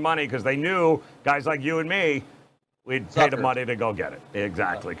money because they knew guys like you and me, we'd pay the money to go get it.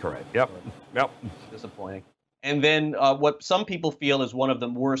 Exactly correct. Yep. Disappointing. And then what some people feel is one of the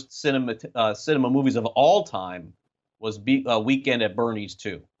worst cinema movies of all time was Weekend at Bernie's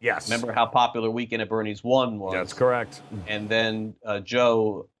 2. Yes. Remember how popular Weekend at Bernie's 1 was? That's correct. And then,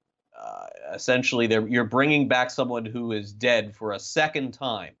 Joe, essentially you're bringing back someone who is dead for a second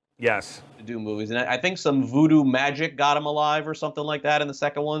time. Yes. To do movies. And I think some voodoo magic got him alive or something like that in the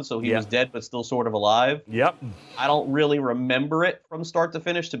second one, so he was dead but still sort of alive. Yep. I don't really remember it from start to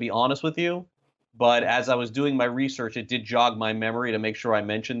finish, to be honest with you. But as I was doing my research, it did jog my memory to make sure I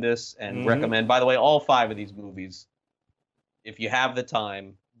mentioned this and recommend. By the way, all 5 of these movies, if you have the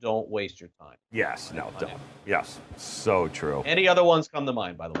time, don't waste your time. Yes, don't. Yes, so true. Any other ones come to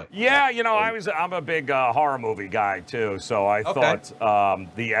mind, by the way? Yeah, I'm a big horror movie guy too, so I thought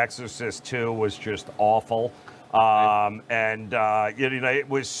The Exorcist 2 was just awful. It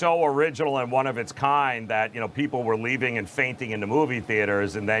was so original and one of its kind that people were leaving and fainting in the movie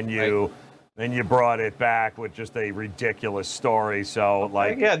theaters, and then you brought it back with just a ridiculous story. So,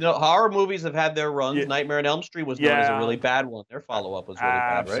 horror movies have had their runs. Nightmare on Elm Street was known as a really bad one. Their follow-up was really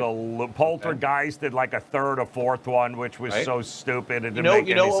bad, right? Absolutely. Poltergeist did like a third or fourth one, which was so stupid. It didn't make any sense.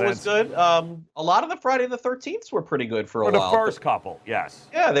 You know what was good? A lot of the Friday the 13th were pretty good for a while. For the first couple, yes.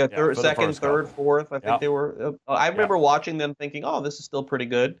 Yeah, they're second, third, fourth. I think they were. I remember watching them thinking, oh, this is still pretty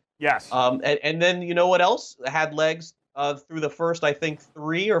good. Yes. And then you know what else had legs? Through the first, I think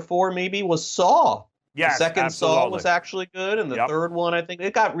 3 or 4 maybe, was Saw. Yes, the second absolutely. Saw was actually good, and the third one, I think,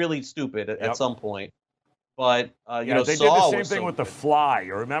 it got really stupid at some point. But they did the same thing with The Fly.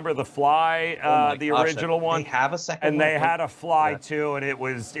 You remember The Fly, the original one? They have a second and one. they had a Fly too, and it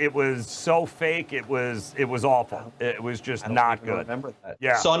was so fake. It was awful. It was just not good. Remember that?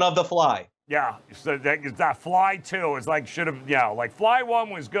 Yeah. Son of the Fly. Yeah, so that Fly 2 is like like Fly 1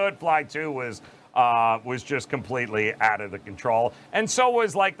 was good, Fly 2 was just completely out of the control. And so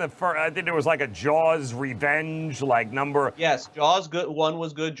was like I think there was like a Jaws Revenge, like number. Yes, Jaws 1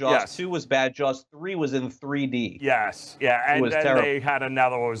 was good, Jaws 2 was bad, Jaws 3 was in 3D. Yes, yeah, and then terrible. they had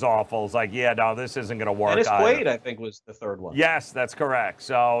another one that was awful. It's like, yeah, no, this isn't going to work. Dennis Quaid, I think, was the third one. Yes, that's correct.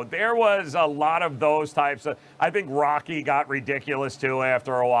 So there was a lot of those types of. I think Rocky got ridiculous too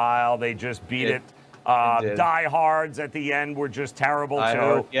after a while. They just beat it. Die Hards at the end were just terrible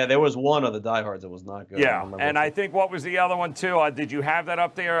too. Yeah, there was one of the Die Hards that was not good. Yeah, and I think what was the other one too? Did you have that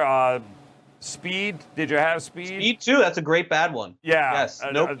up there? Speed? Did you have Speed? Speed 2, that's a great bad one. Yeah. Yes,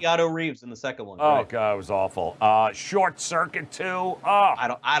 no Keanu Reeves in the second one. Oh, right. God, it was awful. Short Circuit 2. Oh,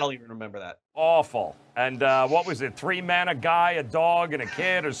 I don't even remember that. Awful. And what was it? 3 men, a guy, a dog, and a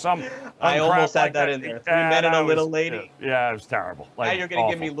kid, or some. I almost had that in there. 3 men and a little lady. Yeah, it was terrible. Now you're going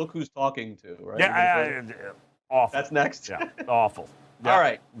to give me Look Who's Talking To, right? Yeah, awful. That's next. Yeah, awful. Yeah. All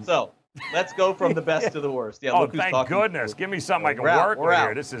right, so let's go from the best to the worst. Yeah, Look Who's thank Talking goodness. To. Give me something I can work with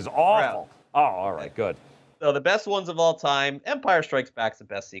here. This is awful. Oh, all right, good. So the best ones of all time, Empire Strikes Back's the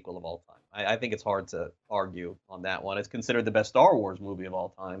best sequel of all time. I think it's hard to argue on that one. It's considered the best Star Wars movie of all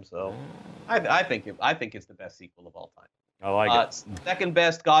time, so I think it's the best sequel of all time. I like it. Second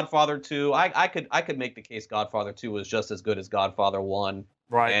best, Godfather 2. I could make the case Godfather 2 was just as good as Godfather 1.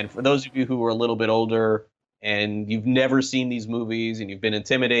 Right. And for those of you who are a little bit older and you've never seen these movies and you've been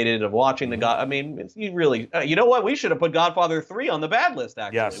intimidated of watching you really, you know what? We should have put Godfather 3 on the bad list,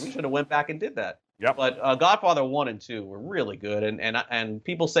 actually. Yes. We should have went back and did that. Yep. But Godfather 1 and 2 were really good. And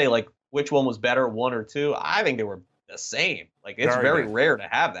people say, like, which one was better, 1 or 2? I think they were the same. Like, it's very rare to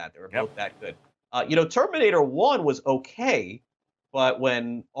have that. They were both that good. Terminator 1 was okay, but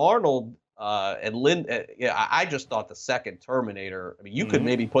when Arnold and Lynn, I just thought the second Terminator, you could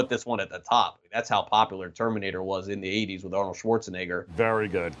maybe put this one at the top. That's how popular Terminator was in the 80s with Arnold Schwarzenegger. Very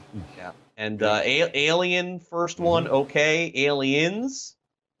good. Yeah. And Alien, first one, okay. Aliens,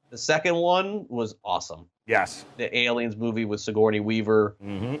 the second one was awesome. Yes. The Aliens movie with Sigourney Weaver.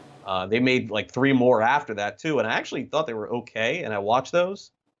 They made like 3 more after that, too. And I actually thought they were okay, and I watched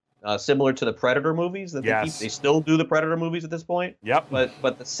those. Similar to the Predator movies. They still do the Predator movies at this point. Yep.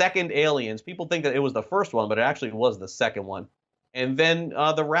 But the second Aliens, people think that it was the first one, but it actually was the second one. And then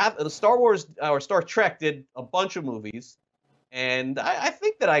the Star Wars or Star Trek did a bunch of movies, and I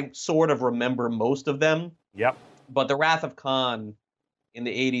think that I sort of remember most of them. Yep. But the Wrath of Khan in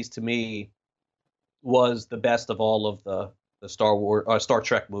the 80s to me was the best of all of the Star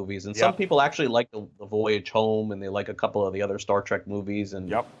Trek movies. And some people actually like the Voyage Home, and they like a couple of the other Star Trek movies.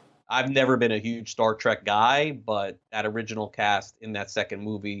 And I've never been a huge Star Trek guy, but that original cast in that second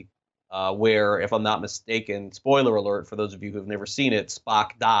movie, where, if I'm not mistaken, spoiler alert for those of you who've never seen it,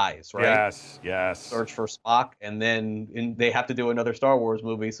 Spock dies, right? Yes. Search for Spock, and then they have to do another Star Wars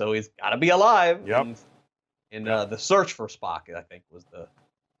movie, so he's got to be alive. Yep. And the Search for Spock, I think,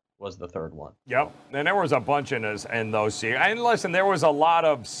 was the third one. Yep. And there was a bunch in those sequels. And listen, there was a lot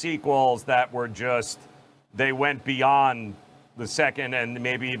of sequels that were just, they went beyond the second and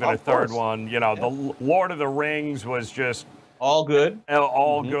maybe even a third one. The Lord of the Rings was just all good.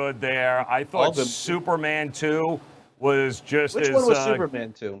 All good there. I thought Superman 2 was just Which one was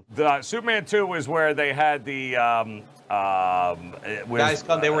Superman 2? The Superman 2 was where they had the guys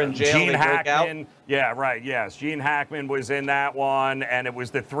come. They were in jail. Gene Hackman. Yeah, right. Yes, Gene Hackman was in that one, and it was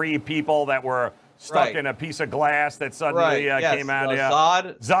the 3 people that were stuck in a piece of glass that suddenly came out.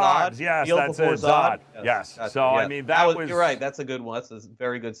 Zod. Yes, that's it. Zod. Yes. So I mean, that was. You're right. That's a good one. That's a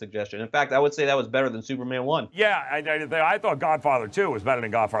very good suggestion. In fact, I would say that was better than Superman 1. Yeah, I thought Godfather 2 was better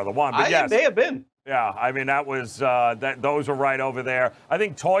than Godfather 1. But It may have been. Yeah, I mean, that was those were right over there. I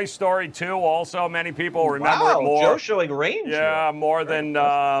think Toy Story 2 also, many people remember it more. Joe showing range. Yeah, more than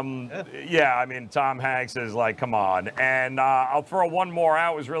I mean, Tom Hanks is like, come on. And I'll throw one more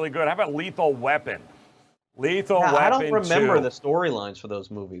out. It was really good. How about Lethal Weapon? Weapon I don't remember 2. the storylines for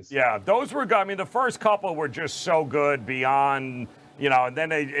those movies. Yeah, those were good. I mean, the first couple were just so good beyond, and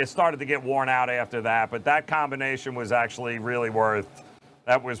then it started to get worn out after that. But that combination was actually really worth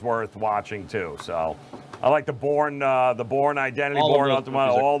watching too. So I like the Bourne Identity, Bourne Ultimate.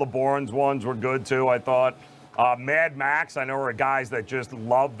 All the Bourne's ones were good too, I thought. Mad Max, I know there were guys that just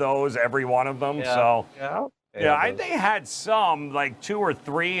loved those, every one of them. Yeah. So They had some, like 2 or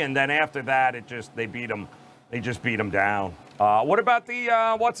 3, and then after that they beat them. They just beat them down. What about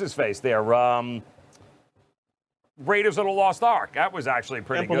the what's his face there? Raiders of the Lost Ark. That was actually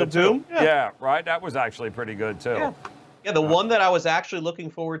pretty Temple good of Doom? too. Yeah, right. That was actually pretty good too. Yeah, the one that I was actually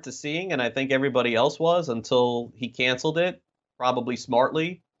looking forward to seeing, and I think everybody else was until he canceled it, probably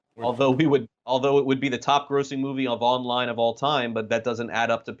smartly, Although it would be the top grossing movie of online of all time, but that doesn't add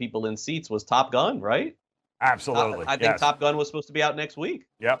up to people in seats, was Top Gun, right? Absolutely. I think Top Gun was supposed to be out next week.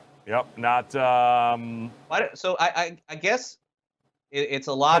 Yep. Not. So I guess it's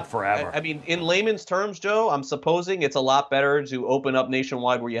a lot. Not forever. I mean, in layman's terms, Joe, I'm supposing it's a lot better to open up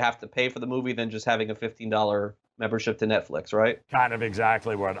nationwide where you have to pay for the movie than just having a $15 membership to Netflix, right? Kind of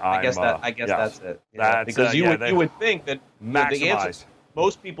exactly what I guess yes. that's it. That's, because you would think that the answer,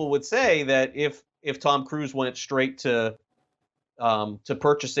 most people would say that if Tom Cruise went straight to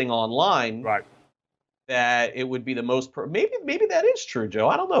purchasing online, right, that it would be the most maybe that is true, Joe.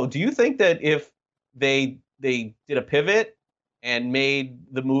 I don't know. Do you think that if they did a pivot and made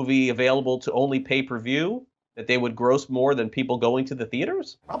the movie available to only pay-per-view, that they would gross more than people going to the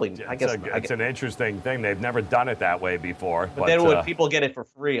theaters? Probably. It's an interesting thing. They've never done it that way before. But then would people get it for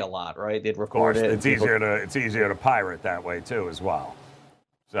free a lot, right? They'd record it. It's easier to pirate that way too, as well.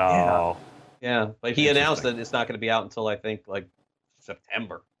 So yeah. But he announced that it's not going to be out until I think like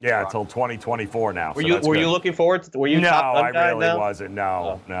September. Yeah, until 2024 now. Were you looking forward to? Were you? No, Top Gun I really now? wasn't.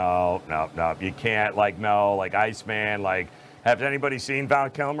 No. You can't like Iceman. Like, have anybody seen Val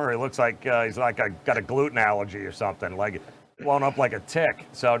Kilmer? He looks like he's like got a gluten allergy or something. Like blown up like a tick.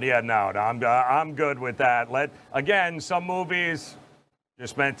 So yeah, no, I'm good with that. Some movies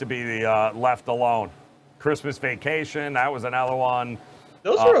just meant to be left alone. Christmas Vacation, that was another one.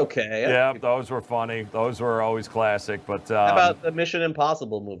 Those were okay. Yeah, those were funny. Those were always classic. But how about the Mission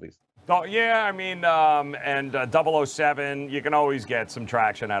Impossible movies? Oh, yeah, I mean, and 007, you can always get some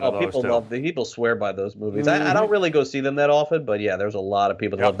traction out of those too. People swear by those movies. Mm-hmm. I don't really go see them that often, but yeah, there's a lot of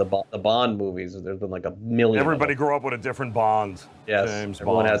people that love the Bond movies. There's been like a million. Everybody grew up with a different Bond. Yes, James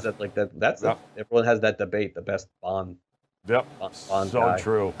everyone Bond. has that. Like that. Everyone has that debate. The best Bond. Yep. Bond so guy.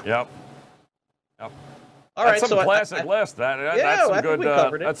 True. Yep. All right, that's some classic list.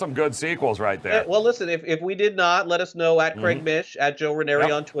 That's some good sequels right there. Well, listen, if we did not, let us know at Craig Mish, at Joe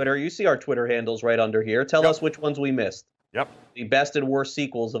Ranieri on Twitter. You see our Twitter handles right under here. Tell us which ones we missed. Yep. The best and worst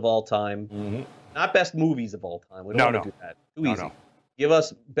sequels of all time. Mm-hmm. Not best movies of all time. We don't want to do that. Too easy. No. Give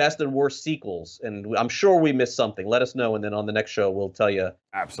us best and worst sequels, and I'm sure we missed something. Let us know, and then on the next show we'll tell you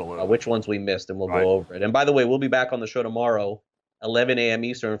absolutely which ones we missed, and we'll go over it. And by the way, we'll be back on the show tomorrow, 11 a.m.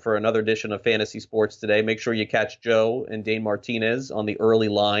 Eastern, for another edition of Fantasy Sports Today. Make sure you catch Joe and Dane Martinez on the early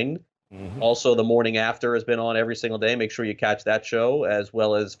line. Mm-hmm. Also, the morning after has been on every single day. Make sure you catch that show, as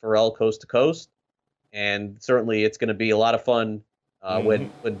well as Pharrell Coast to Coast. And certainly it's going to be a lot of fun when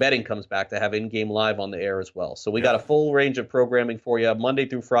betting comes back to have in-game live on the air as well. So we got a full range of programming for you Monday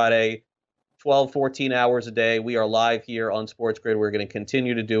through Friday, 12, 14 hours a day. We are live here on Sports Grid. We're going to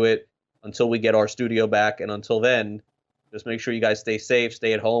continue to do it until we get our studio back. And until then, just make sure you guys stay safe,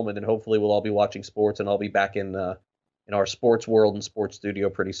 stay at home, and then hopefully we'll all be watching sports, and I'll be back in our sports world and sports studio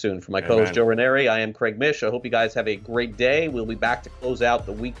pretty soon. For my co-host Joe Ranieri, I am Craig Mish. I hope you guys have a great day. We'll be back to close out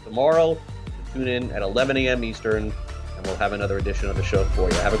the week tomorrow. So tune in at 11 a.m. Eastern, and we'll have another edition of the show for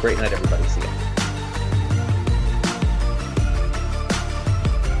you. Have a great night, everybody. See you.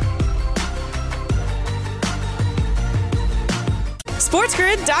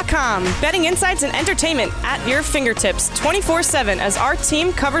 SportsGrid.com. Betting insights and entertainment at your fingertips 24/7 as our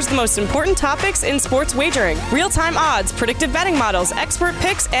team covers the most important topics in sports wagering. Real-time odds, predictive betting models, expert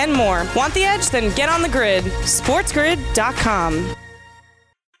picks, and more. Want the edge? Then get on the grid. SportsGrid.com.